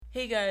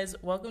Hey guys,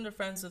 welcome to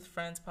Friends with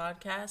Friends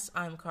podcast.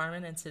 I'm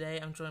Carmen, and today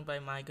I'm joined by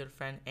my good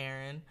friend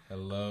Aaron.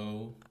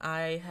 Hello.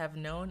 I have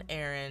known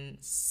Aaron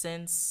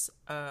since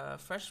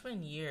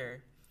freshman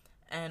year,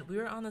 and we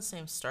were on the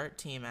same start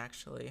team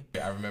actually.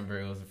 I remember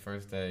it was the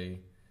first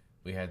day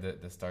we had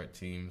the start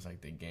teams,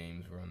 like the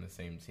games were on the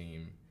same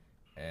team,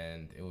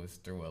 and it was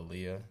through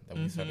Aaliyah that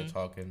we started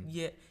talking.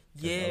 Yeah,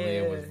 'Cause yeah.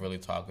 Aaliyah was really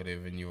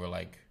talkative, and you were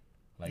like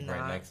right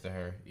Not. next to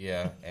her.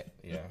 Yeah,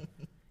 yeah.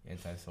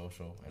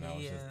 Antisocial, and I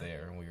was Yeah. just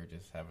there, and we were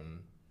just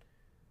having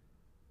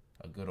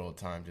a good old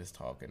time, just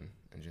talking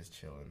and just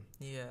chilling.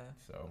 Yeah.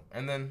 So,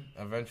 and then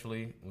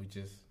eventually we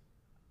just,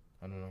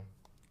 I don't know,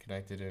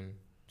 connected and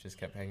just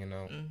kept hanging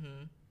out.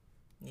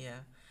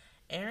 Yeah.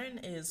 Aaron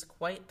is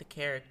quite the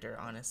character,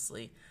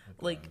 honestly. Okay.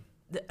 Like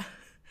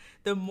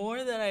the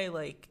more that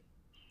I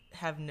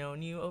have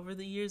known you over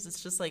the years,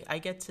 it's just like I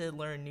get to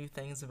learn new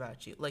things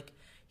about you. Like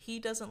he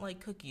doesn't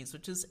like cookies,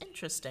 which is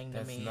interesting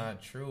to me. That's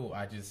not true.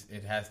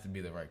 It has to be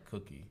the right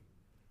cookie.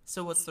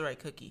 So what's the right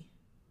cookie?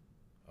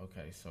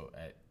 Okay, so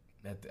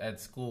at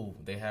school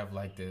they have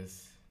like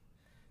this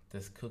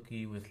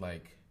cookie with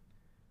like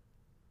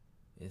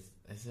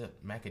is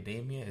it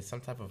macadamia? It's some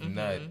type of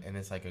nut, and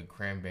it's like a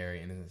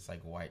cranberry, and it's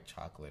like white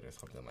chocolate or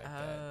something like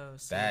that. Oh,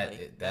 so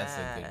like that's a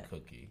that. good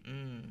cookie.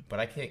 But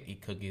I can't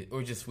eat cookies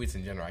or just sweets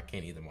in general. I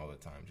can't eat them all the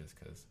time just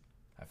because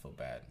I feel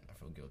bad. I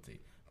feel guilty.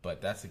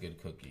 But that's a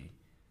good cookie.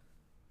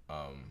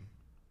 I'm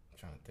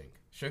trying to think.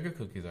 Sugar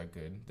cookies are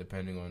good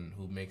depending on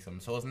who makes them.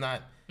 So it's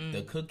not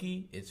the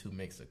cookie; it's who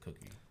makes the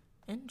cookie.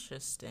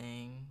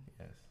 Interesting.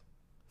 Yes.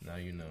 Now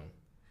you know.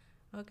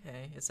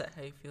 Okay. Is that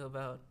how you feel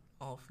about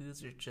all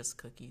foods or just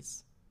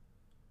cookies?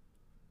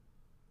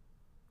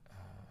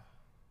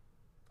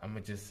 I'm gonna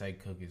just say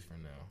cookies for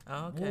now.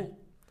 Oh, okay. Well,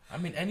 I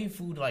mean, any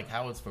food, like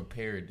how it's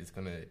prepared, is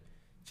gonna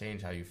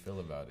change how you feel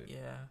about it.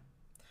 Yeah.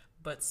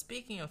 But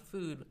speaking of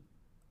food,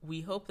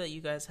 we hope that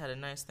you guys had a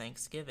nice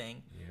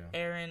Thanksgiving. Yeah.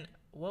 Aaron,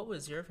 what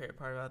was your favorite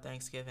part about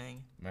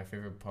Thanksgiving? My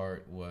favorite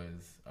part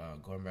was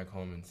going back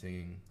home and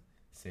seeing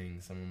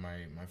some of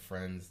my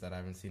friends that I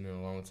haven't seen in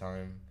a long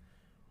time.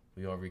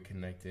 We all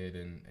reconnected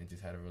and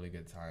just had a really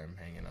good time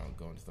hanging out,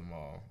 going to the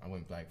mall. I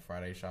went Black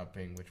Friday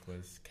shopping, which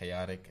was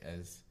chaotic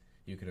as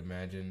you could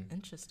imagine.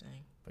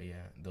 Interesting. But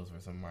yeah, those were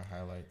some of my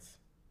highlights.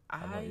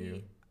 How about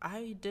you?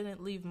 I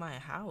didn't leave my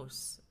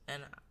house.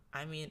 And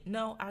I mean,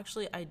 no,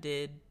 actually I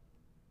did.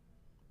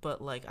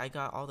 But like I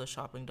got all the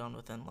shopping done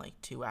within like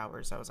 2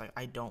 hours. I was like,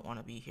 I don't want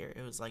to be here.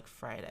 It was like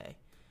Friday.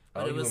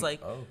 But it was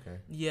like okay.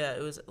 yeah,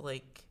 it was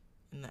like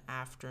in the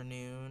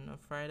afternoon of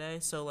Friday.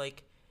 So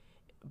like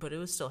but it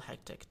was still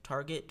hectic.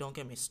 Target, don't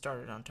get me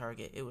started on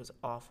Target. It was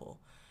awful.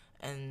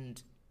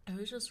 And it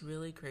was just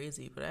really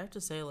crazy. But I have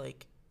to say,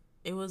 like,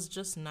 it was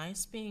just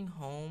nice being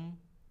home.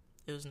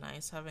 It was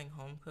nice having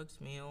home cooked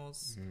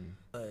meals.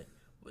 But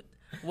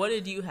what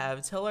did you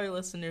have? Tell our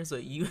listeners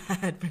what you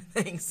had for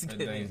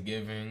Thanksgiving. For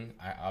Thanksgiving,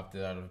 I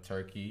opted out of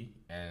turkey,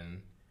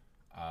 and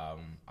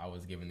I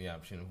was given the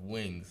option of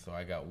wings, so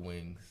I got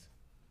wings.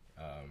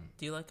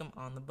 Do you like them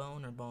on the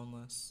bone or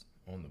boneless?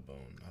 On the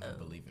bone. I don't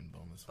believe in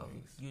boneless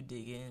wings. You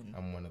dig in.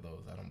 I'm one of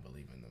those. I don't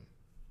believe in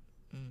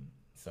them.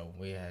 So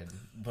we had,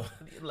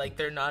 like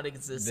they're not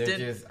existent. they're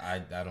just I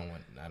don't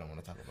want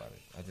to talk about it.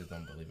 I just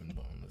don't believe in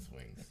boneless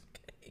wings.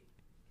 Okay.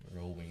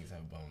 Real wings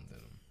have bones in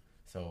them.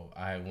 So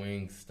I had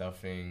wings,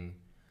 stuffing,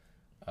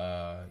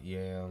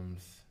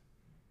 yams,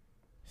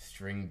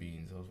 string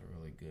beans. Those were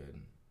really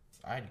good.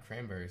 I had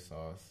cranberry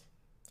sauce.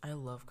 I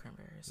love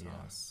cranberry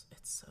sauce. Yeah.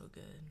 It's so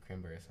good.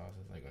 Cranberry sauce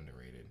is like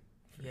underrated.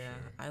 Yeah,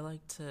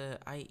 sure.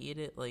 I eat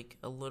it like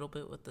a little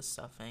bit with the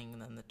stuffing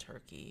and then the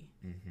turkey.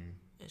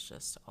 It's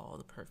just all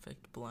the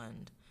perfect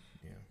blend.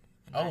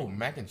 Yeah. And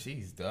mac and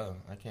cheese, duh.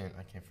 I can't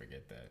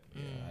forget that.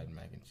 Yeah, I had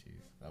mac and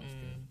cheese. That was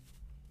good.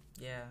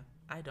 Yeah,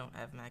 I don't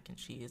have mac and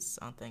cheese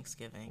on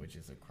Thanksgiving. Which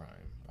is a crime,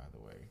 by the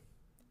way.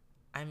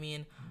 I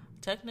mean,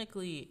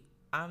 technically,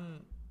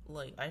 I'm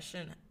like I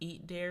shouldn't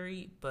eat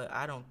dairy, but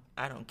I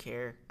don't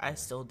care. I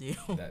still do.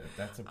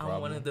 That's a problem.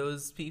 I'm one of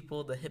those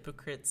people, the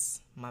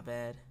hypocrites. My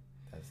bad.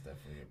 That's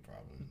definitely a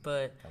problem.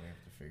 But we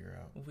have to figure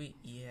out.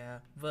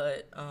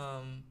 But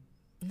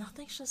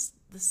nothing's just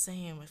the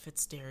same if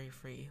it's dairy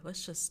free.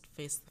 Let's just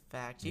face the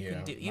fact. You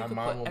can do. You my can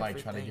mom put will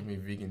everything. try to give me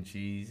vegan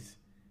cheese,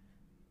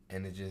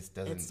 and it just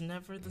doesn't. It's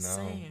never the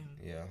same.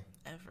 Yeah.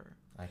 Ever.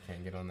 I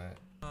can't get on that.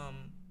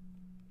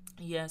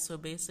 Yeah. So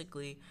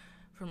basically,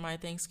 for my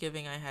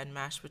Thanksgiving, I had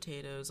mashed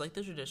potatoes, like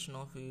the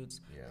traditional foods.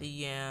 Yeah. The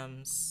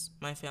yams.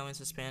 My family's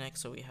Hispanic,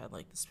 so we had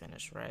like the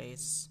Spanish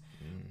rice.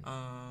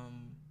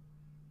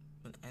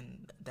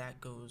 And that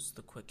goes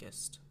the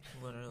quickest,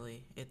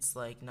 literally. It's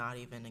like not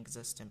even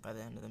existent by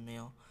the end of the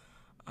meal.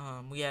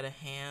 We had a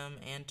ham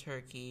and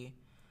turkey.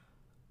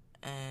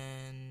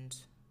 And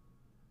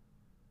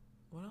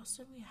what else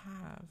did we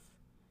have?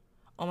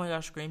 Oh my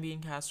gosh, green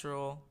bean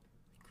casserole.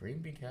 Green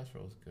bean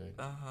casserole is good.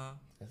 Uh-huh.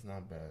 That's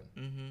not bad.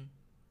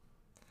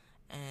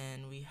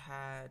 And we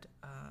had,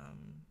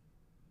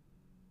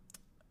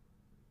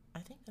 I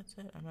think that's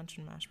it. I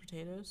mentioned mashed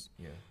potatoes.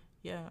 Yeah.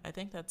 Yeah, I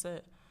think that's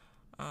it.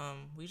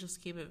 We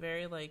just keep it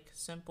very like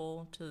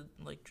simple to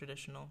like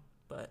traditional,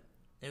 but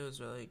it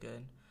was really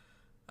good.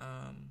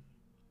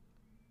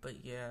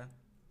 But yeah,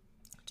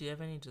 do you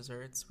have any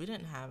desserts? We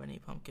didn't have any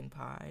pumpkin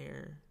pie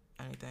or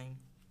anything.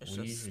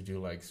 We usually do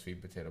like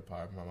sweet potato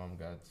pie. My mom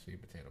got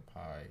sweet potato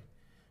pie,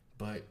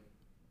 but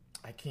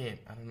I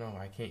don't know.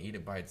 I can't eat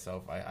it by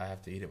itself. I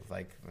have to eat it with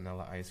like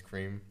vanilla ice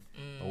cream.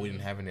 But we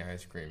didn't have any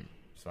ice cream,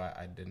 so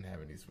I didn't have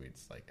any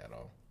sweets like at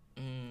all.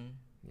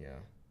 Yeah.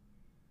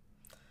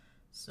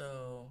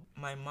 So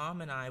my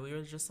mom and I, we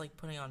were just like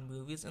putting on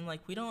movies, and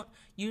like we don't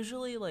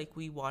usually like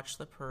we watch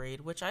the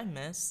parade, which I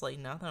miss. Like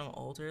now that I'm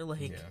older,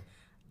 like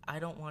I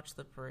don't watch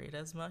the parade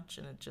as much,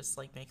 and it just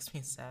like makes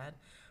me sad.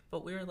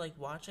 But we were like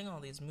watching all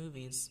these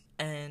movies,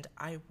 and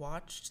I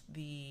watched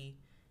the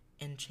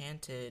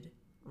Enchanted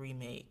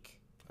remake.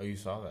 Oh, you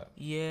saw that?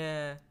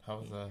 Yeah. How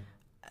was that?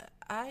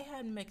 I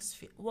had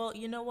mixed. Well,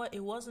 you know what?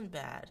 It wasn't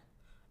bad.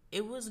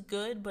 It was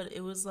good, but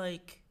it was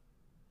like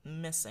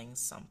missing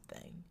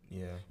something.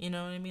 Yeah. You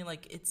know what I mean?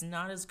 Like it's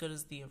not as good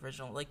as the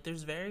original. Like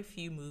there's very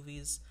few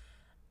movies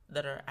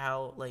that are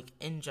out like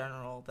in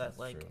general that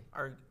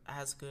are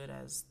as good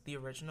as the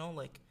original.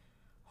 Like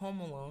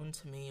Home Alone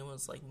to me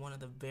was like one of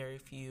the very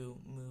few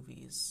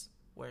movies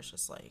where it's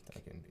just like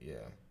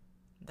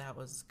that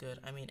was good.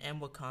 I mean,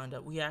 and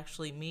Wakanda. We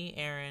actually, me,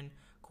 Aaron,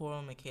 Coral,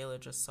 and Michaela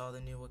just saw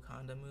the new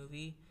Wakanda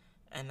movie,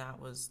 and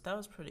that was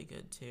pretty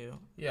good too.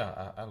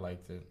 Yeah, I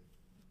liked it.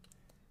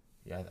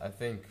 Yeah, I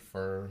think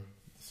for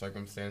the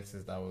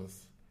circumstances, that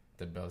was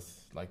the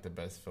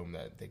best film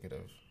that they could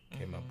have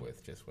came up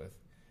with, just with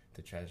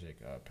the tragic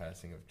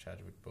passing of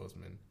Chadwick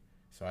Boseman.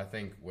 So I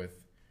think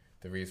with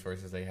the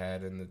resources they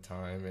had and the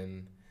time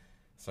and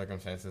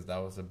circumstances, that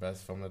was the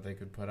best film that they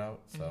could put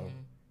out. So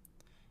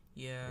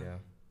yeah.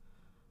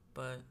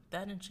 But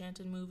that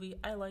Enchanted movie,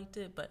 I liked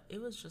it, but it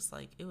was just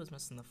like, it was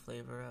missing the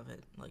flavor of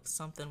it. Like,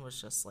 something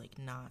was just like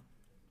not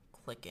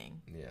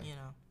clicking, you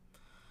know?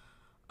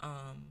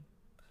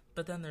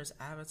 But then there's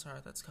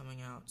Avatar that's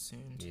coming out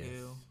soon, too.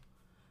 Yes.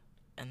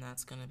 And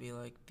that's going to be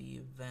like the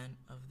event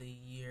of the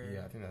year.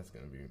 Yeah, I think that's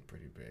going to be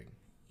pretty big.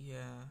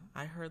 Yeah.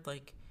 I heard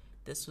like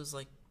this was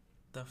like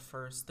the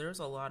first, there's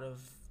a lot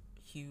of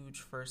huge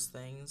first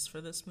things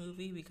for this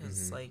movie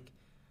because like,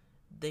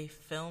 they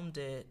filmed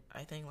it,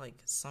 I think, like,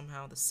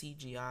 somehow the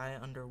CGI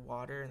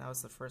underwater, and that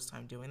was the first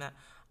time doing that.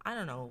 I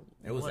don't know.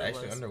 It was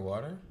actually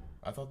underwater?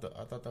 I thought that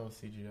was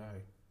CGI.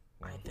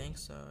 Wow. I think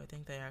so. I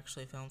think they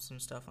actually filmed some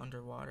stuff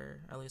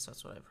underwater. At least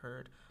that's what I've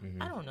heard.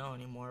 I don't know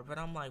anymore, but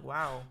I'm like,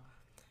 wow.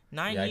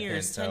 9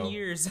 years, 10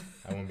 years.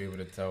 I won't be able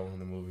to tell in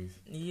the movies.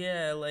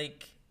 Yeah,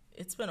 like,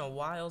 it's been a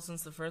while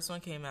since the first one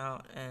came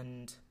out,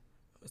 and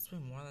it's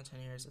been more than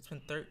 10 years. It's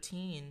been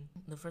 13.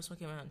 The first one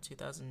came out in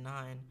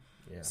 2009.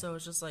 Yeah. So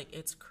it's just like,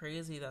 it's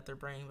crazy that they're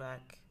bringing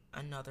back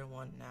another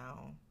one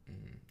now.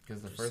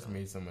 Because the first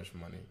made so much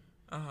money.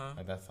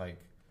 Like that's like,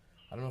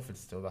 I don't know if it's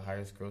still the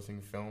highest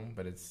grossing film,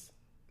 but it's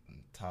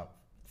top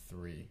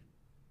 3.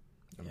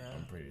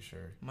 I'm pretty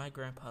sure. My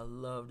grandpa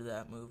loved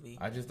that movie.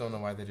 I just don't know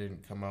why they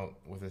didn't come out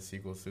with a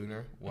sequel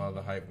sooner while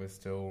the hype was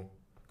still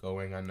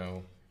going. I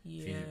know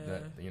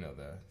that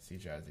the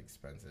CGI is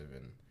expensive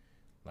and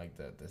like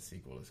the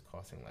sequel is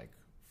costing like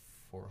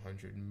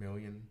 $400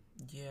 million.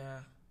 Yeah.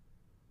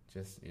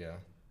 Just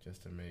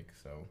to make,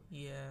 so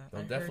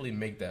they'll definitely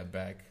make that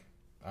back,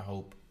 I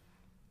hope,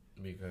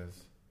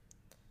 because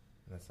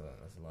that's a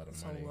lot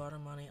of money. It's a lot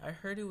of money. I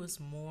heard it was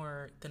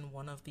more than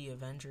one of the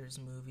Avengers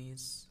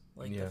movies,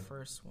 like the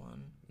first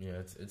one. Yeah,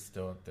 it's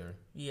still up there.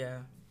 Yeah,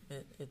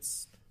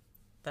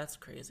 that's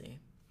crazy.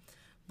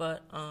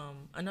 But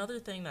another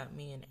thing that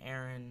me and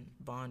Aaron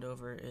bond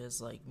over is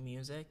like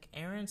music.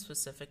 Aaron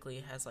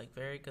specifically has like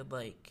very good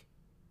like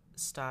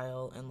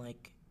style and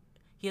like.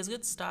 He has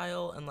good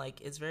style and, like,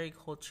 is very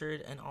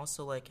cultured and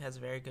also, like, has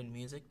very good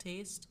music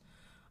taste.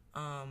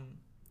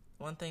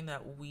 One thing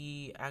that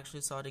we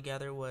actually saw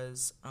together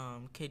was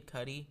Kid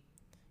Cudi,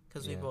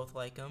 because we both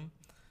like him.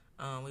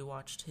 We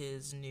watched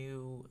his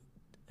new,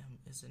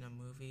 is it a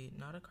movie?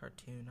 Not a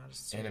cartoon, not a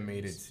series.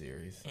 Animated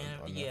series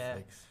on Netflix. Yeah,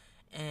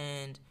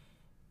 and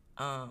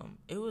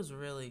it was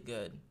really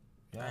good.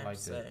 Yeah, I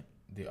liked it.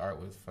 The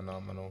art was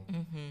phenomenal.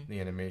 The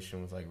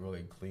animation was, like,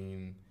 really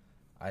clean.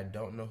 I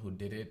don't know who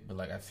did it, but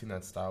like I've seen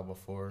that style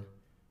before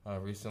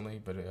recently,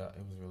 but it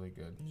was really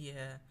good.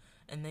 Yeah,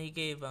 and they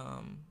gave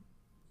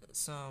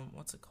some,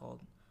 what's it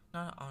called?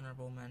 Not an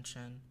honorable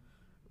mention,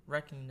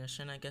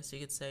 recognition, I guess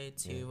you could say,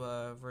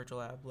 to Virgil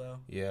Abloh.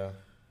 Yeah,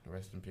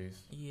 rest in peace.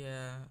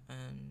 Yeah,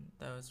 and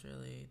that was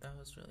really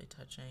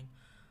touching.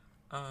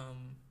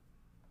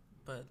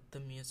 But the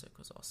music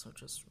was also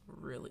just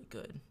really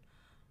good.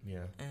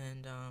 Yeah.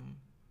 And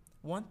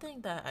one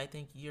thing that I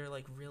think you're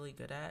like really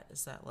good at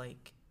is that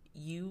like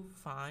you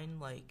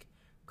find like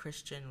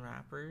Christian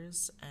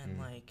rappers and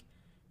like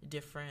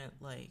different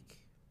like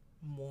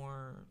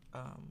more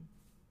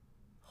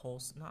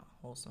not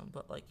wholesome,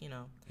 but like, you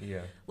know,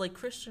 like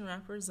Christian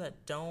rappers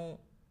that don't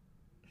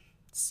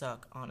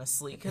suck,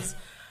 honestly, because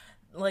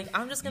like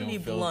I'm just gonna be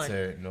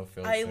blunt. No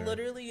filter. I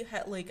literally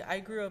had like I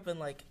grew up in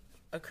like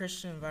a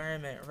Christian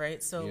environment,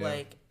 right? So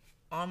like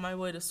on my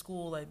way to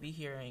school, I'd be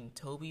hearing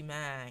Toby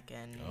Mac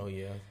and Oh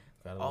yeah,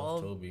 gotta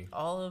love Toby.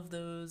 All of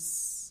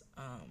those,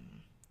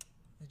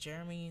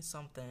 Jeremy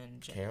something.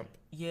 Camp.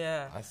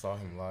 Yeah. I saw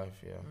him live.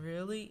 Yeah.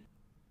 Really?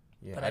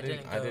 Yeah, but I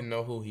didn't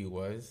know who he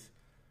was,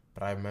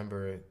 but I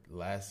remember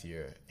last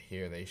year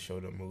here they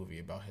showed a movie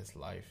about his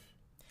life.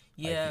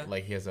 Yeah.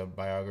 Like he has a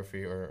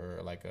biography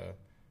or like a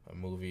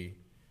movie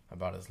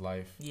about his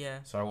life. Yeah.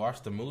 So I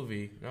watched the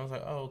movie and I was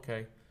like, oh,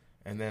 okay.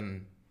 And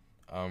then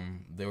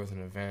there was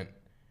an event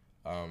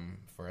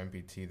for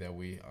MPT that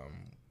we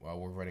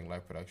we're running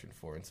live production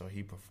for, and so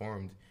he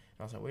performed. And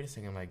I was like, wait a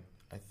second, like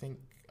I think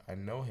I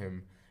know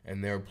him.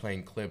 And they were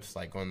playing clips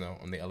like on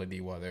the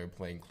LED while they were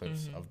playing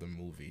clips of the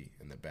movie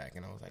in the back,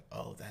 and I was like,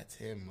 oh, that's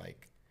him.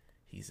 Like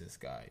he's this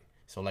guy.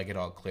 So like it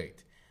all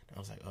clicked. And I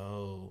was like,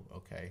 oh,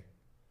 okay.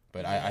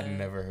 But yeah. I'd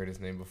never heard his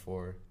name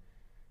before.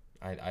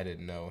 I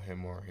didn't know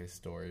him or his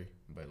story,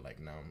 but like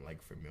now I'm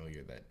like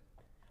familiar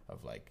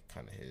of like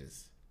kind of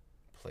his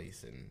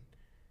place in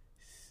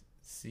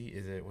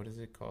what is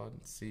it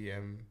called?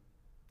 CM.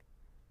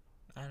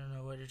 I don't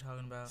know what you're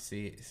talking about.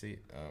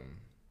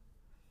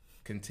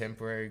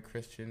 Contemporary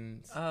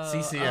Christians.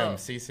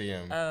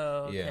 CCM.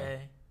 Oh, okay. Yeah.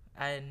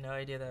 I had no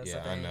idea that was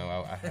a thing. Yeah, I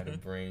know. I had a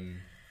brain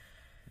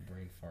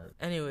fart.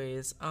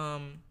 Anyways,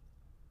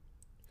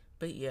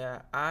 but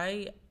yeah,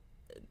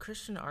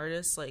 Christian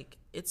artists, like,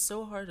 it's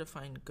so hard to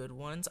find good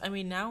ones. I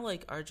mean, now,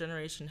 like, our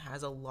generation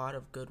has a lot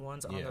of good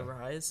ones on the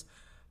rise,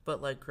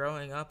 but, like,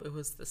 growing up, it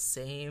was the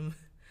same.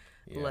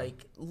 Yeah.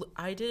 Like,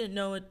 I didn't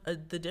know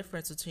the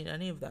difference between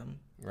any of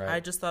them. Right. I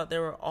just thought they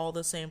were all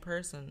the same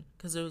person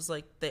because it was,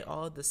 like, they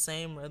all had the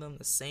same rhythm,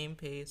 the same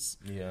pace.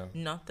 Yeah.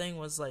 Nothing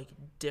was, like,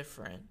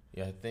 different.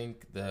 Yeah, I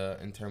think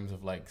in terms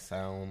of, like,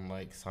 sound,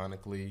 like,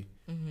 sonically,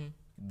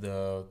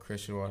 the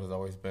Christian world has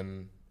always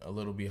been a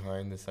little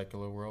behind the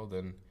secular world,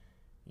 and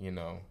you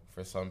know,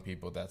 for some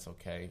people that's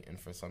okay, and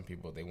for some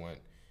people they want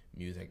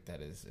music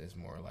that is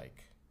more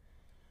like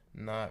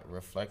not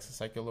reflects the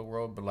secular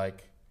world, but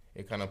like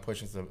it kind of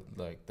pushes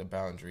the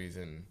boundaries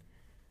and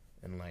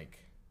like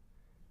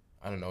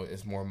I don't know,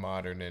 it's more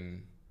modern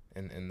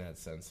in that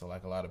sense. So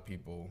like a lot of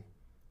people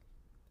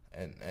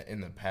and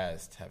in the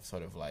past have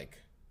sort of like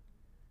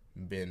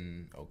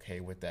been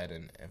okay with that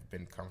and have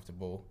been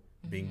comfortable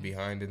being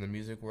behind in the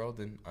music world,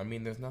 and I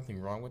mean there's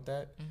nothing wrong with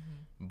that,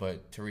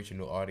 but to reach a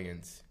new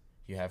audience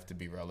you have to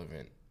be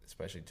relevant,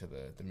 especially to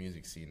the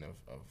music scene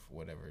of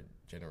whatever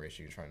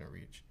generation you're trying to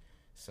reach.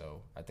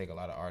 So I think a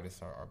lot of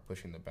artists are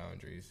pushing the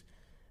boundaries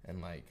and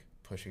like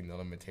pushing the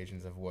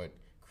limitations of what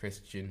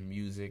Christian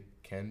music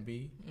can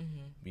be,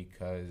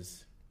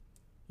 because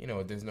you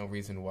know there's no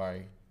reason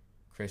why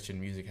Christian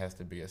music has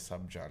to be a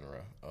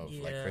subgenre of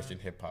like Christian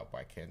hip hop.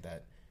 Why can't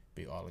that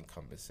be all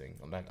encompassing?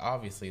 Like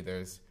obviously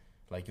there's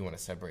like you want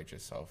to separate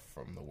yourself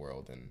from the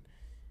world and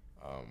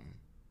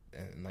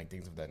like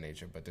things of that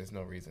nature, but there's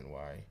no reason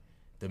why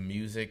the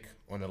music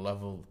on a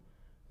level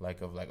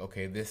like of like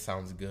okay this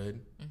sounds good,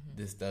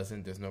 this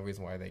doesn't. There's no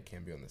reason why they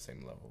can't be on the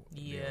same level.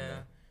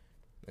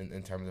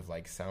 In terms of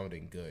like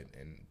sounding good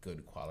and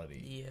good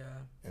quality.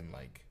 And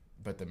like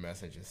but the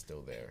message is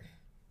still there,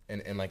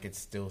 and like it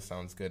still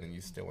sounds good, and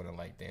you still want to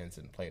like dance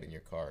and play it in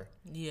your car.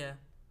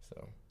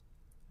 So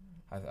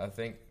I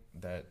think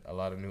that a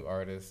lot of new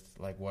artists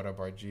like What Up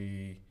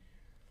RG,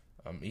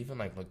 even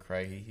like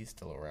Lecrae, he's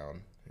still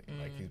around.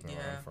 Like he's been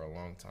around for a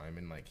long time,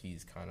 and like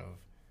he's kind of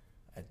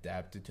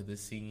adapted to the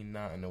scene,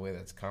 not in a way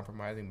that's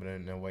compromising, but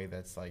in a way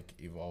that's like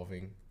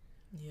evolving.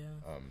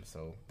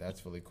 So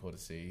that's really cool to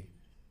see.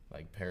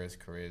 Like Paris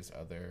Careers,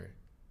 other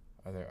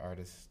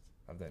artists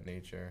of that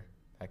nature.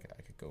 I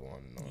could go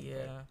on and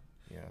on.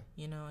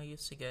 You know, I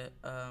used to get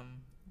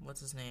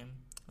what's his name?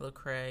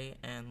 Lecrae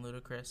and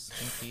Ludacris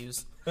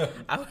confused.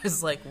 I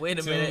was like, wait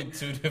a minute.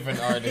 Two different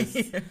artists.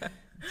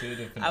 Two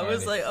different I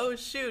was like, oh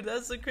shoot,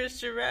 that's a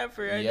Christian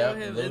rapper. I know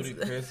him.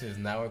 Ludacris is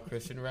now a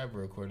Christian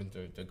rapper according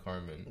to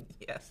Carmen.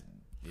 Yes.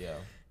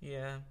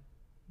 Yeah.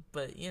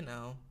 But you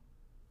know.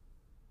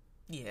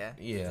 Yeah.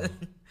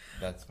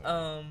 That's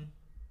funny.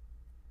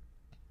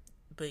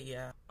 But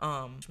yeah.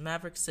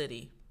 Maverick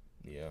City.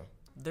 Yeah.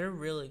 They're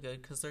really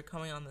good because they're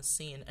coming on the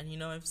scene, and you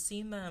know I've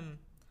seen them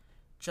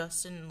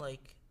just in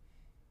like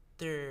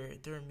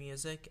their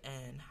music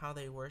and how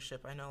they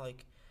worship. I know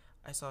like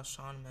I saw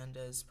Shawn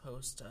Mendes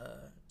post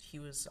he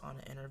was on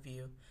an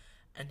interview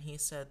and he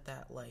said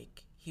that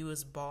like he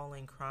was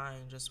bawling,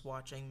 crying just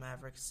watching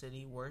Maverick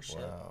City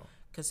worship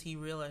because he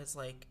realized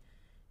like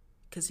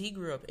because he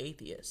grew up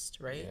atheist,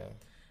 right?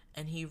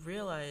 And he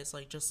realized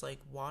like just like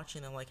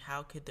watching them, like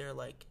how could there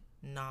like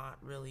not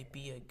really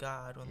be a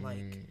God when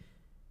like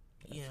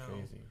you know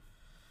crazy.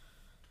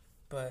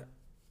 But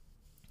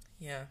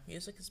yeah,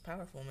 music is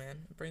powerful, man.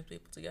 It brings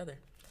people together.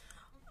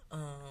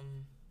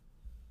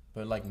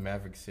 But like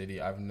Maverick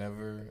City, I didn't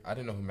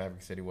know who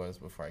Maverick City was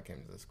before I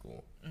came to the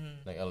school.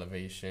 Like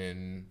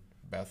Elevation,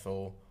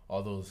 Bethel,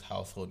 all those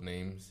household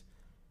names,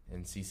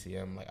 and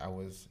CCM, like I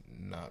was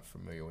not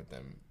familiar with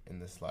them in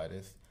the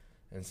slightest.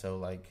 And so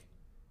like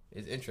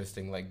it's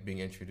interesting like being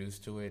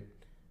introduced to it,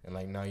 and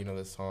like now you know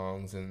the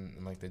songs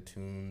and like the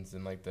tunes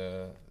and like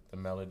the the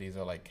melodies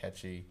are like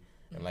catchy,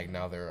 and like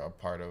now they're a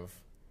part of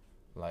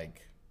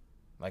like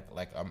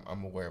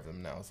I'm aware of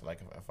them now. So like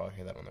if I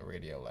hear that on the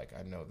radio, like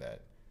I know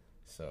that.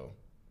 So,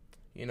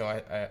 you know,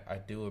 I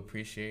do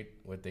appreciate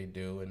what they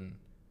do, and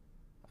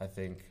I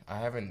think I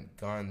haven't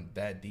gone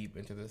that deep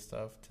into this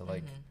stuff to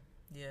like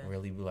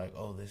really be like,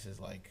 oh, this is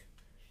like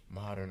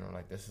modern, or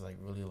like this is like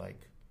really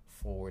like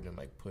forward and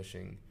like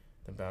pushing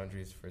the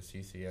boundaries for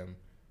CCM.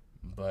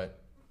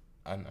 But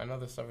I know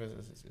the stuff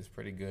is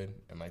pretty good,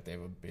 and like they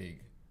have a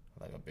big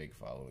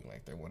following.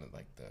 Like they're one of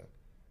like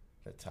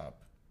the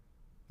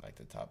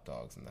top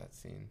dogs in that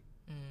scene.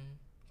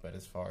 But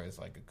as far as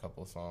like a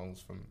couple songs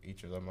from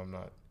each of them, I'm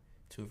not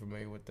too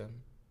familiar with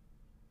them.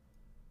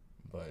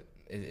 But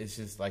it's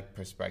just like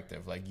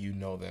perspective. Like you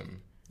know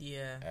them,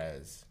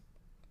 as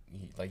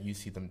like you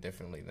see them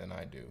differently than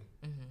I do.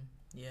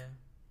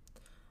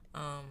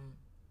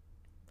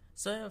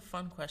 So I have a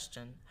fun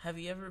question. Have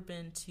you ever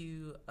been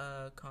to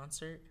a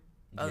concert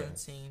other than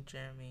seeing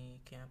Jeremy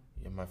Camp?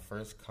 Yeah, my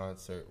first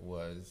concert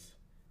was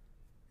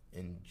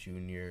in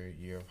junior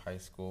year of high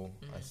school.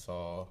 I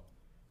saw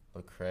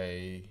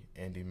Lecrae,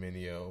 Andy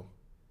Mineo,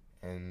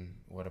 and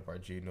What Up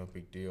RG, No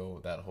Big Deal.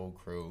 That whole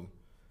crew.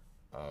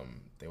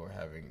 They were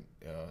having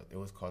it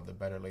was called the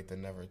Better Late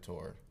Than Never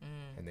tour,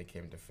 and they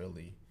came to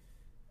Philly,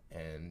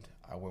 and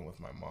I went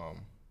with my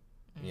mom.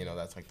 You know,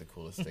 that's like the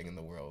coolest thing in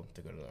the world,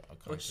 to go to a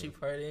concert. Was she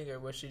partying, or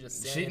was she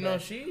just standing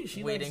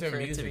she waiting likes for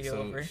music, it to be so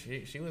over?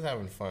 She was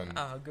having fun.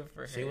 Oh, good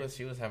for her.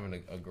 She was having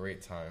a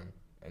great time,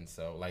 and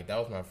so like that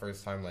was my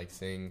first time like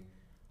seeing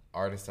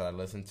artists that I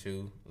listened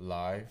to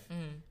live.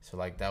 So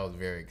like that was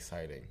very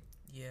exciting.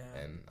 Yeah.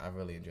 And I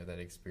really enjoyed that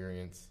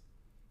experience.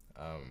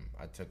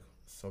 I took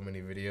so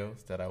many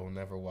videos that I will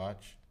never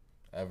watch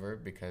ever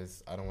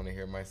because I don't want to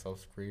hear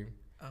myself scream.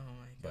 Oh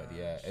my gosh. But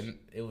yeah, and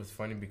it was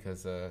funny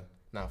because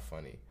not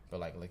funny, but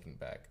like looking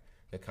back,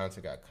 the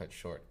concert got cut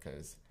short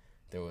because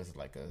there was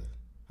like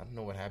I don't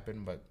know what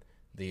happened, but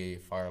the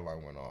fire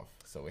alarm went off,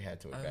 so we had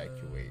to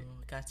evacuate.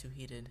 Got too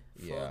heated.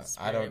 Yeah,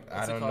 I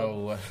don't know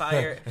what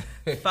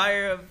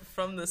fire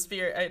from the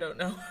spirit. I don't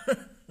know.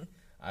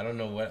 I don't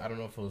know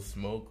if it was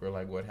smoke or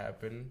like what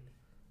happened,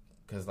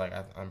 because like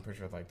I'm pretty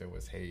sure like there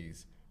was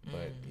haze,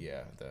 but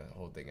yeah, the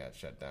whole thing got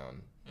shut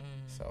down.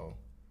 So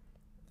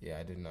yeah,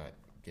 I did not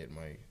get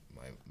my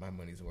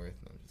money's worth.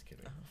 No, I'm just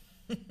kidding.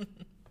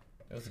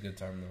 It was a good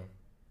time though.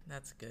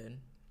 That's good.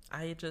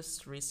 I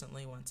just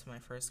recently went to my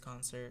first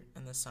concert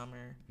in the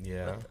summer.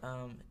 Yeah. With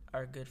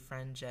our good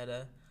friend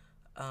Jetta.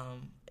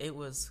 It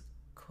was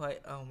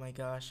quite. Oh my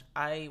gosh,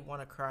 I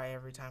want to cry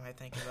every time I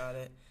think about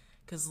it,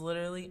 because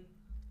literally.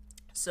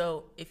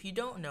 So if you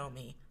don't know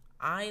me,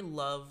 I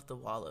love the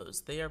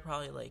Wallows. They are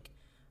probably like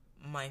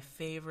my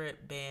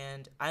favorite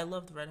band. I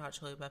love the Red Hot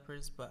Chili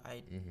Peppers, but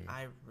I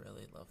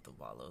really love the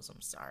Wallows.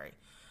 I'm sorry,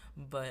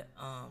 but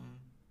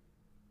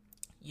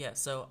yeah.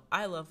 So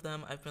I love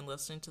them. I've been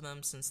listening to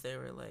them since they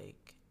were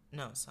like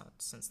it's not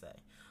since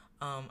they.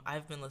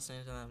 I've been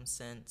listening to them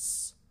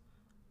since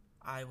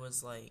I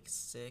was like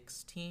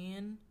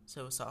 16,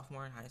 so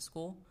sophomore in high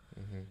school,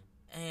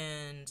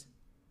 and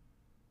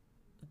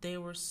they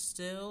were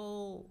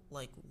still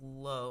like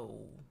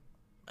low,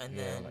 and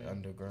then like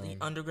underground.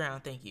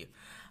 Underground, thank you.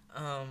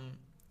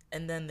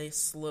 And then they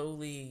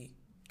slowly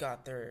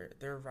got their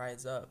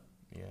rise up.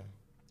 Yeah.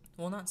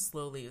 Well, not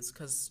slowly. It's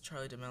because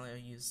Charli D'Amelio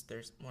used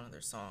one of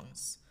their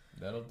songs.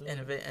 That'll do.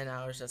 And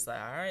I was just like,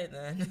 all right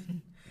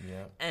then.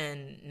 Yeah.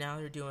 And now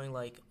they're doing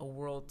like a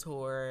world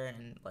tour,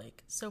 and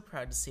like so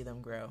proud to see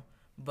them grow.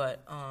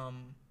 But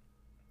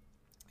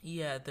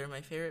yeah, they're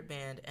my favorite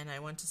band, and I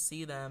went to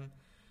see them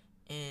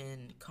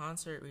in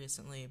concert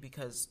recently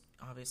because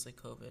obviously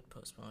COVID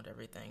postponed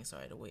everything, so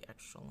I had to wait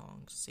extra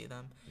long to see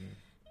them.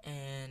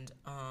 And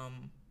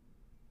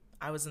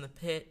I was in the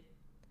pit,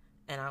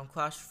 and I'm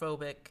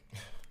claustrophobic.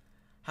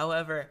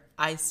 However,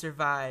 I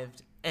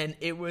survived, and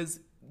it was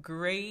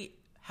great.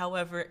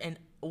 However, and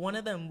one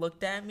of them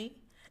looked at me,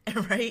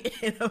 and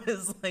I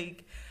was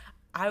like,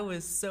 I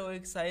was so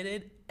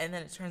excited, and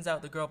then it turns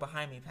out the girl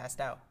behind me passed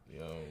out.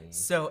 Yo.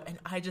 So, and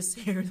I just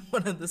hear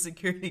one of the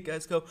security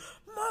guys go,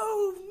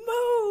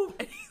 move,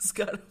 and he's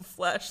got a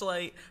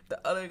flashlight.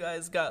 The other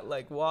guy's got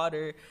like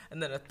water,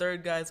 and then a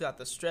third guy's got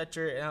the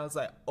stretcher, and I was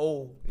like,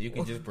 oh. You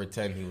can just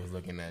pretend he was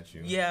looking at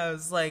you. Yeah, I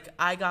was like,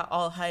 I got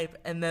all hype,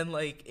 and then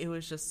like, it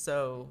was just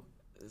so,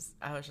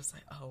 I was just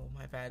like, oh,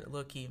 my bad,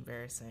 low-key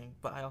embarrassing,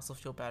 but I also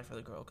feel bad for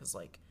the girl, because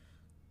like,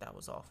 that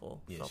was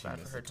awful. Yeah, felt she bad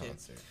for her too.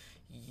 Concert.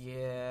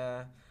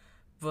 Yeah,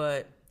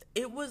 but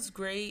it was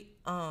great.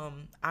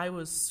 I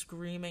was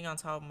screaming on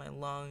top of my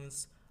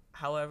lungs.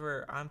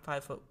 However, I'm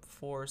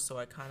 5'4", so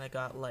I kind of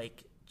got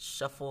like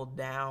shuffled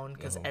down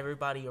because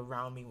everybody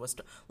around me was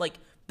like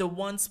the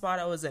one spot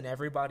I was in,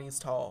 everybody's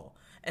tall,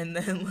 and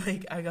then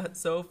like I got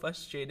so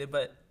frustrated,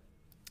 but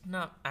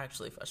not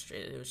actually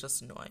frustrated. It was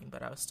just annoying,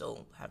 but I was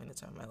still having the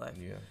time of my life.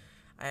 Yeah,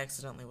 I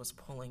accidentally was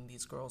pulling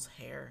these girls'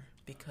 hair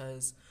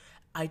because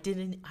I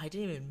didn't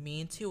even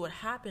mean to. What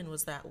happened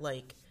was that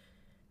like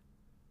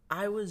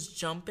I was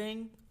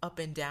jumping up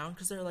and down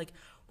because they're like,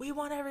 we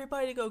want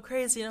everybody to go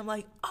crazy. And I'm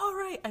like, all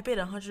right, I paid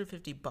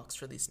 $150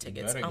 for these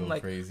tickets. I'm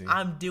like, crazy.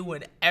 I'm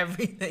doing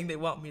everything they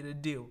want me to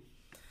do.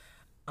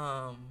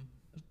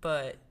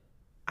 But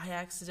I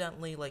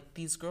accidentally, like,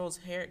 these girls'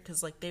 hair,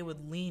 because, like, they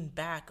would lean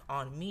back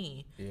on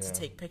me to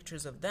take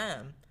pictures of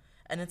them.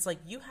 And it's like,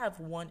 you have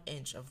 1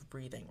 inch of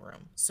breathing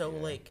room. So,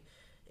 like,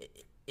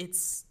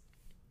 it's,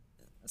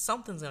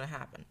 something's going to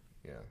happen.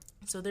 Yeah.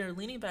 So they're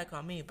leaning back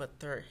on me, but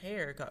their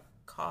hair got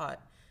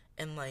caught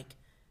in, like,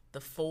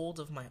 the fold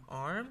of my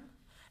arm.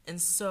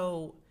 And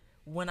so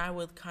when I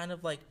would kind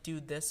of, like, do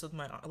this with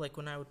my, like,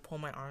 when I would pull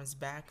my arms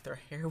back, their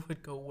hair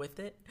would go with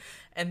it.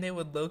 And they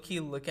would low-key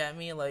look at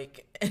me,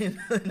 like, in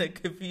a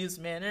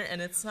confused manner.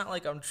 And it's not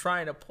like I'm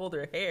trying to pull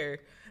their hair,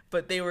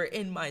 but they were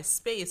in my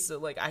space, so,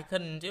 like, I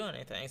couldn't do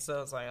anything. So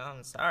I was like,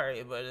 I'm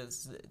sorry, but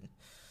it's,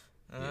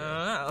 I don't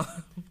know.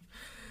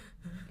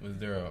 Was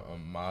there a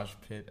mosh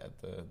pit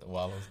at the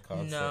Wallows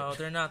concert? No,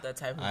 they're not that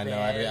type of I band.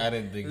 know, I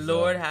didn't think so.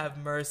 Lord have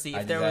mercy.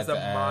 If there was a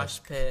mosh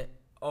ask. pit,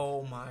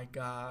 oh my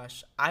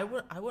gosh. I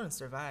wouldn't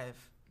survive.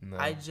 No.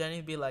 I'd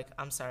genuinely be like,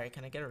 I'm sorry,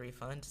 can I get a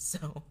refund?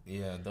 So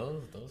yeah,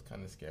 those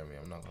kind of scare me.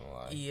 I'm not gonna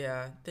lie.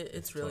 yeah,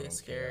 it's really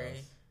scary.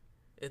 Chaos.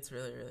 It's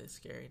really, really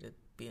scary to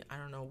be. I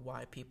don't know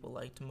why people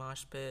like to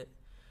mosh pit.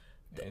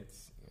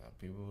 It's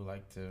people who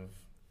like to.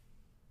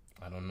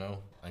 I don't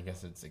know. I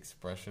guess it's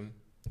expression.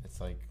 It's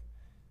like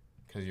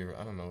because you're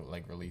I don't know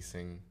like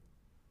releasing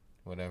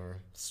whatever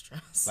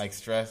Stress. like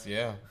stress.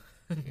 Yeah.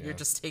 You're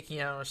just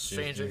taking out a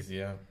stranger.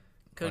 Yeah.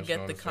 Could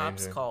get the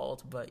cops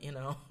called, but you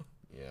know.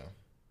 Yeah.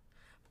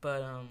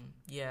 But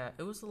yeah,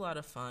 it was a lot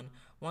of fun.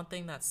 One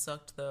thing that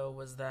sucked though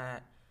was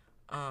that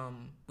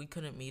we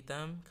couldn't meet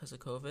them because of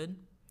COVID,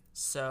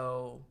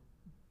 so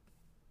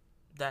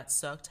that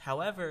sucked.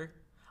 However,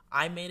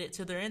 I made it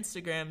to their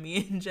Instagram.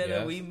 Me and Jenna,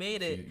 yes, we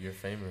made it. You're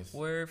famous.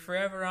 We're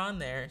forever on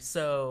there,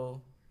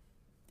 so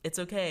it's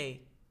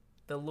okay.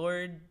 The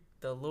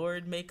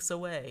Lord makes a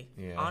way.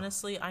 Yeah.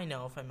 Honestly, I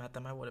know if I met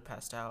them, I would have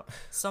passed out.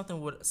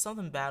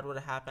 Something bad would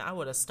have happened. I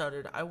would have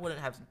stuttered. I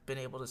wouldn't have been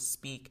able to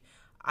speak.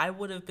 I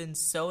would have been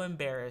so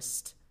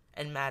embarrassed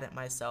and mad at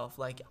myself.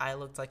 Like, I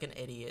looked like an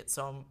idiot.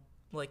 So I'm,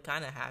 like,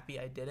 kind of happy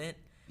I didn't.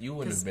 You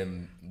wouldn't have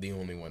been the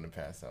only one to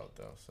pass out,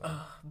 though. So.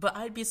 But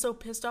I'd be so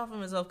pissed off at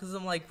myself because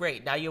I'm like,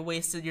 great, now you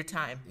wasted your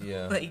time.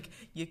 Yeah. Like,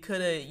 you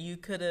could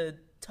have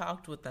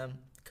talked with them.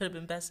 Could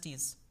have been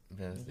besties.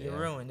 You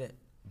ruined it.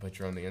 But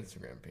you're on the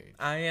Instagram page.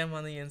 I am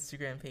on the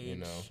Instagram page. You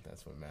know,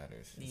 that's what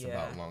matters. It's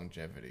about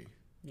longevity.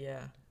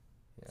 Yeah.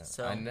 Yeah.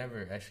 So I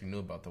never actually knew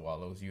about the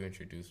Wallows. You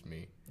introduced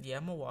me. Yeah,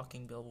 I'm a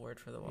walking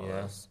billboard for the Wallows.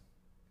 Yeah.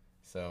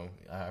 So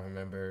I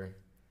remember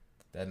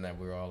that night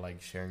we were all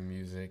like sharing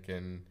music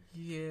and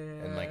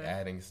like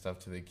adding stuff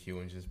to the queue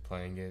and just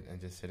playing it and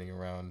just sitting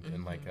around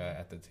and like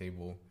at the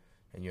table,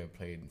 and you had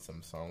played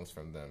some songs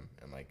from them,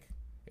 and like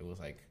it was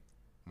like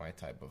my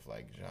type of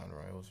like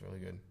genre. It was really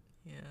good.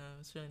 Yeah, it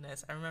was really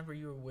nice. I remember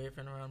you were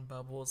waving around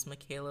bubbles.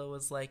 Michaela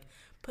was like,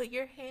 "Put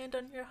your hand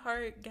on your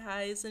heart,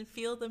 guys, and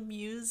feel the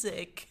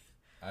music."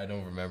 I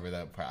don't remember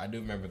that part. I do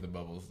remember the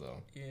bubbles,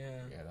 though.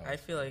 Yeah I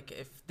feel like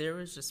if there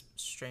was just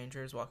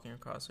strangers walking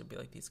across, it would be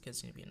like, these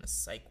kids need to be in a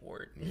psych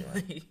ward.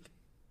 Yeah.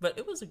 But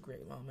it was a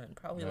great moment.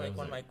 Probably like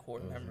one of my core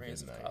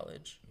memories of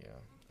college. Yeah.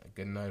 A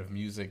good night of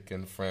music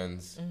and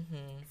friends.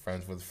 Mm-hmm.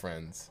 Friends with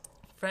friends.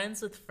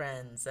 Friends with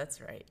friends.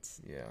 That's right.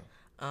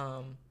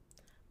 Yeah.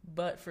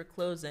 But for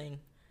closing,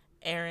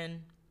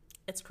 Aaron,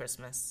 it's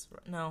Christmas.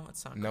 No,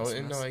 it's not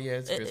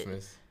Christmas. It's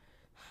Christmas.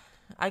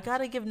 I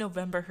gotta give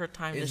November her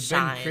time to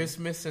shine. It's been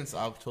Christmas since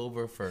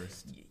October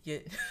 1st.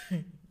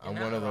 I'm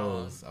one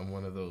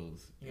of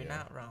those. You're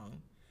not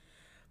wrong.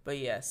 But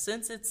yeah,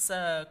 since it's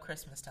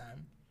Christmas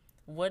time,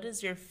 what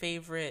is your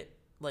favorite,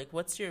 like,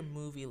 what's your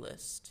movie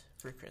list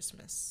for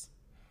Christmas?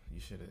 You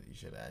should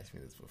have asked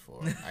me this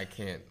before. I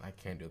can't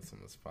do this on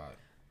the spot.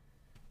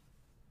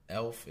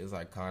 Elf is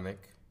iconic.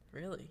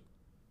 Really?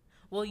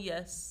 Well,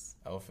 yes.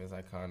 Elf is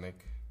iconic.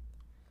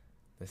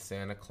 The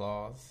Santa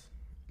Claus.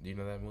 Do you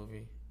know that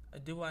movie?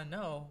 Do I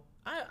know?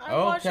 I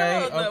watch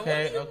all of that. What do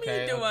you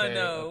mean, do I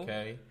know?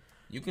 Okay.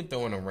 You can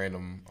throw in a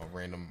random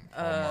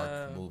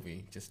Hallmark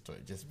movie just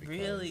because.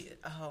 Really?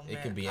 Oh man,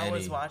 it could be I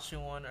was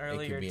watching one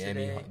earlier today. It could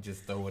be any.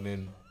 Just throw it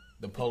in.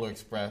 The Polar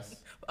Express.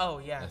 Oh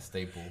yeah, a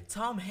staple.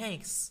 Tom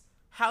Hanks.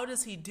 How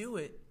does he do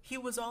it? He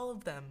was all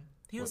of them.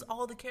 He was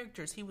all the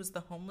characters. He was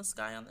the homeless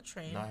guy on the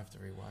train. Now I have to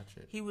rewatch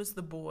it. He was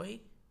the boy.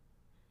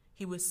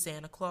 He was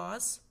Santa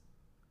Claus.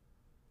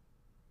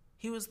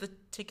 He was the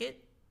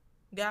ticket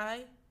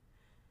guy.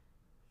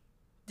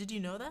 Did you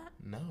know that?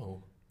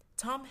 No.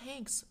 Tom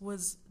Hanks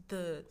was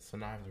the... So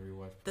now I have to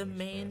rewatch the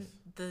main...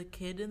 The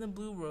kid in the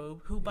blue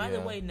robe, who, by the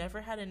way, never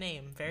had a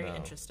name. Very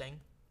interesting.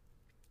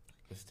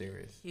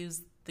 Mysterious. He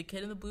was the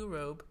kid in the blue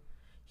robe.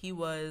 He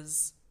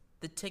was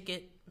the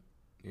ticket...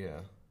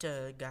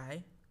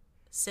 guy.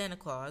 Santa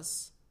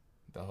Claus.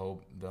 The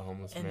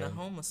homeless man. And the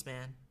homeless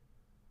man.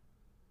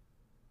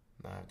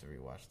 Now I have to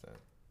rewatch that.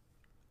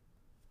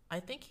 I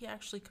think he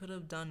actually could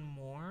have done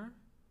more.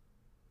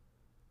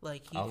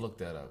 Like I'll look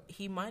that up.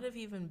 He might have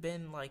even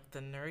been like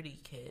the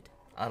nerdy kid.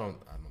 I don't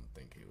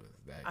think he was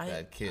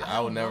that kid. I I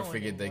will don't never know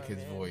forget that anymore,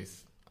 kid's man.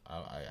 voice.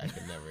 I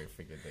can never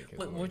forget that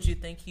kid's voice. Would you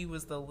think he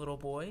was the little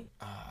boy?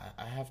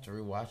 I have to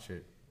rewatch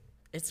it.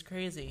 It's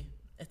crazy.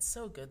 It's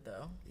so good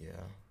though.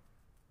 Yeah.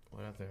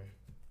 What other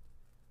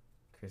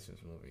Christmas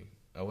movie?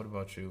 What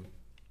about you?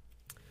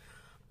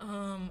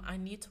 I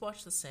need to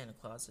watch the Santa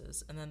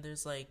Clauses, and then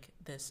there's like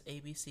this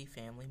ABC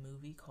Family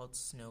movie called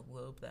Snow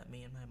Globe that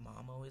me and my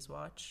mom always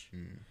watch,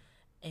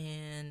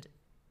 and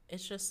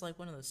it's just like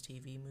one of those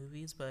TV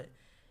movies, but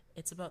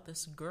it's about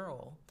this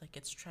girl that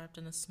gets trapped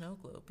in a snow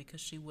globe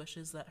because she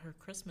wishes that her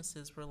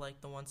Christmases were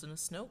like the ones in a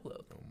snow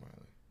globe. Oh,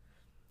 Marley.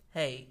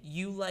 Hey,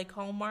 you like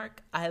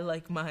Hallmark? I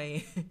like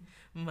my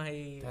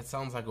my. That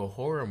sounds like a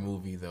horror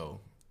movie,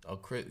 though.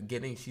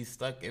 She's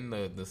stuck in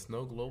the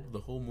snow globe the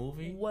whole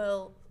movie.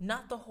 Well,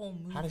 not the whole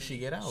movie. How does she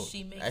get out?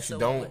 She makes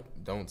actually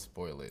don't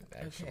spoil it.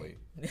 Actually,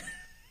 okay.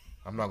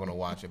 I'm not gonna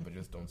watch it, but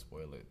just don't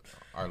spoil it.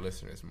 Our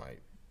listeners might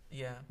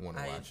want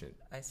to watch it.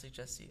 I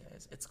suggest you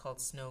guys. It's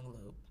called Snow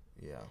Globe.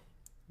 Yeah.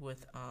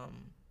 With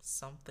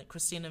something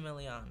Christina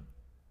Milian.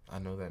 I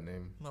know that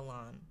name.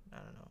 Milan. I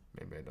don't know.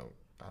 Maybe I don't.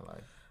 I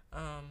lied.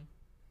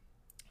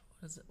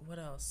 What is it? What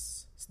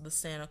else? The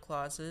Santa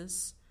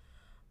Clauses.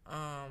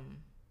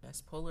 That's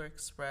Polar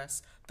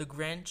Express. The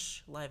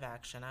Grinch live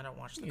action. I don't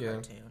watch the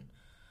cartoon.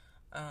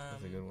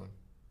 That's a good one.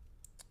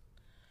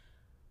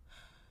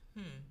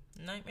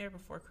 Nightmare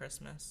Before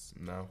Christmas.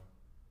 No.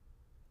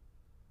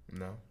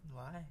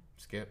 Why?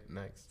 Skip.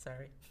 Next.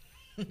 Sorry.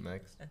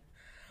 Next.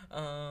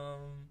 I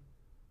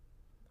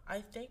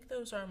think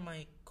those are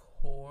my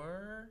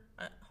core.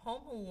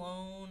 Home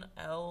Alone,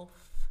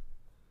 Elf.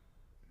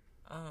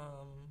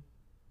 Home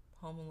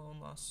Alone,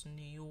 Lost in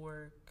New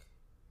York.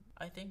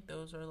 I think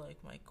those are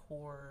like my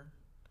core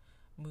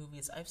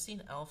movies. I've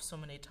seen Elf so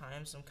many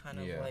times. I'm kind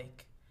of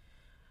like.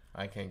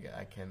 I can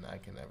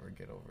never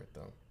get over it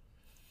though.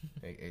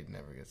 It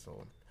never gets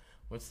old.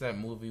 What's that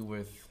movie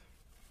with?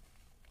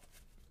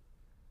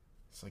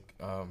 It's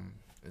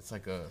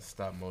like a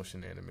stop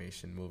motion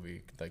animation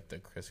movie, like the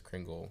Kris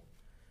Kringle,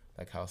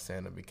 like how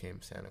Santa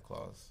became Santa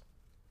Claus.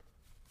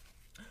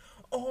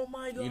 Oh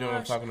my gosh. You know what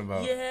I'm talking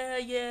about?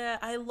 Yeah.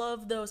 I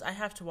love those. I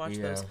have to watch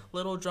those.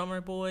 Little Drummer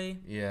Boy.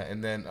 Yeah,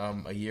 and then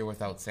A Year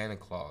Without Santa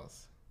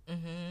Claus.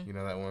 Mm-hmm. You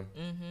know that one?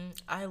 Mm-hmm.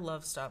 I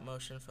love stop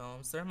motion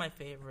films. They're my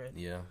favorite.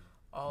 Yeah.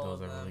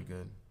 Those are really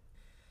good.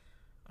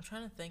 I'm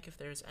trying to think if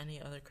there's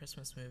any other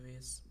Christmas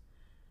movies.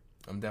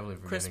 I'm definitely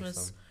forgetting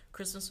some.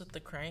 Christmas with the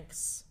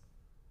Cranks.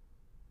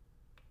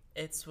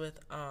 It's with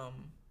oh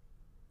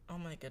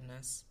my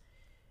goodness.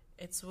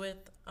 It's with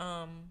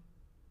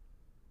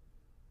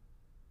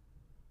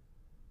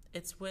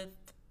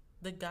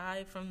the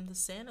guy from the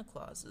Santa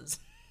Clauses.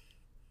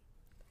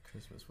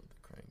 Christmas with the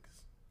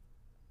Cranks.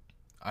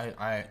 I've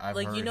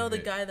like, heard you know, of the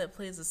it. guy that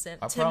plays the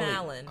Santa, Tim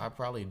Allen. I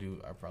probably do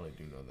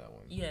know that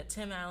one. Yeah,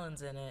 Tim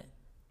Allen's in it.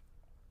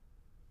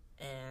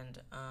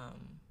 And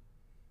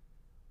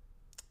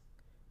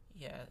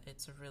yeah,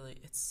 it's so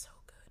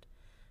good.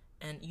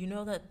 And you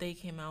know that they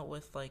came out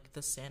with like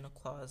the Santa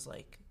Claus,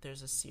 like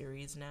there's a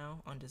series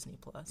now on Disney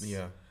Plus.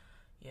 Yeah.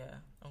 Yeah,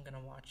 I'm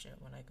gonna watch it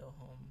when I go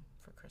home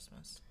for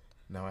Christmas.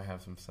 Now I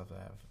have some stuff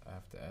that I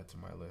have to add to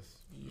my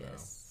list.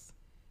 Yes.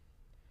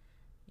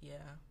 Now.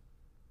 Yeah.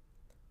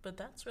 But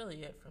that's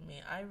really it for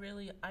me. I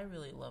really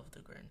love The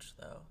Grinch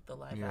though, the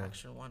live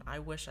action one. I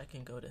wish I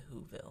can go to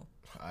Whoville.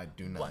 I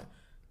do not. What?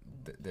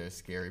 They're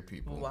scary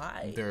people.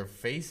 Why? Their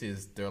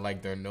faces, they're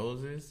like their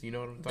noses. You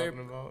know what I'm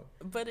talking about?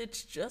 But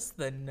it's just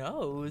the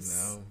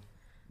nose. No,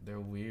 they're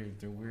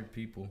weird. They're weird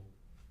people.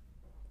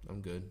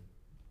 I'm good.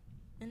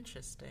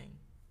 Interesting.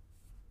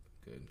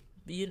 Good.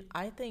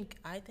 I think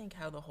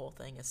how the whole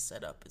thing is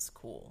set up is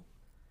cool.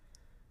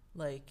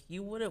 Like,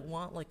 you wouldn't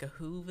want like a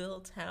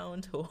Whoville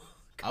town to.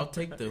 I'll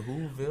take the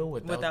Whoville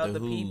without the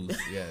Who's.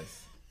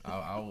 Yes,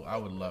 I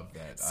would love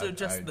that. So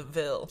the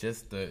Ville.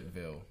 Just the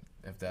Ville.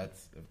 If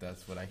that's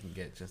what I can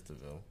get, just the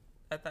Ville.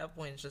 At that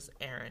point, it's just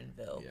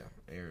Aaronville. Yeah,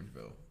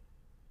 Aaronville.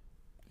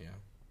 Yeah.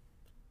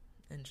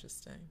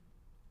 Interesting.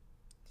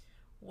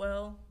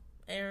 Well,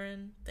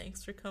 Aaron,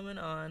 thanks for coming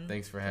on.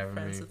 Thanks for having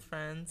me. Friends with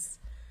Friends.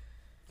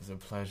 It's a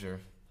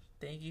pleasure.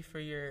 Thank you for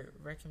your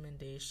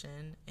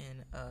recommendation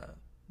in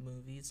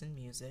movies and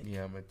music.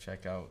 Yeah, I'm gonna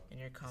check out in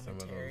your commentary.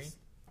 Some of those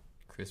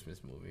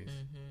Christmas movies.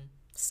 Mm-hmm.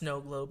 Snow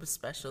Globe,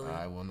 especially.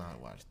 I will not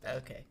watch that.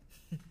 Okay.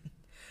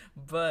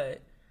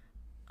 But.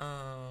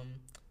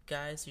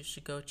 Guys, you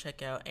should go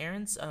check out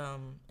Aaron's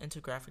into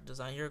graphic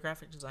design. You're a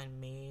graphic design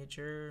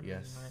major?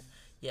 Yes.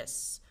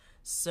 Yes.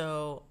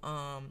 So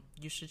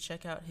you should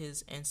check out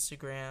his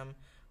Instagram,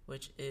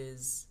 which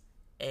is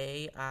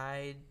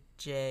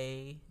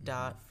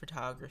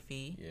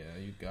AIJ.photography. Yeah,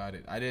 you got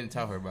it. I didn't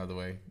tell her, by the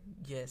way.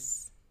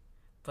 Yes.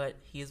 But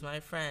he's my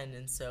friend,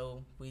 and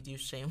so we do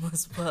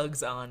shameless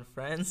plugs on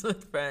Friends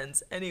with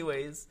Friends.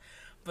 Anyways,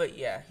 but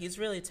yeah, he's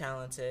really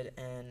talented,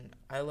 and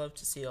I love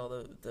to see all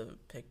the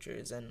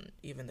pictures and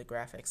even the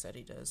graphics that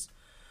he does.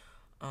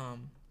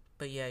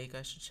 But yeah, you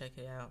guys should check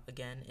it out.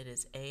 Again, it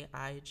is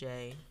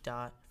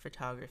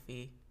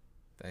AIJ.photography.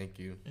 Thank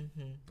you.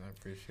 I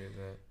appreciate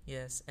that.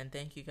 Yes, and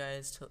thank you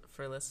guys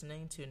for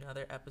listening to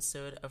another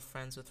episode of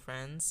Friends with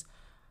Friends.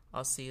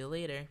 I'll see you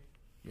later.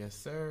 Yes,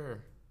 sir.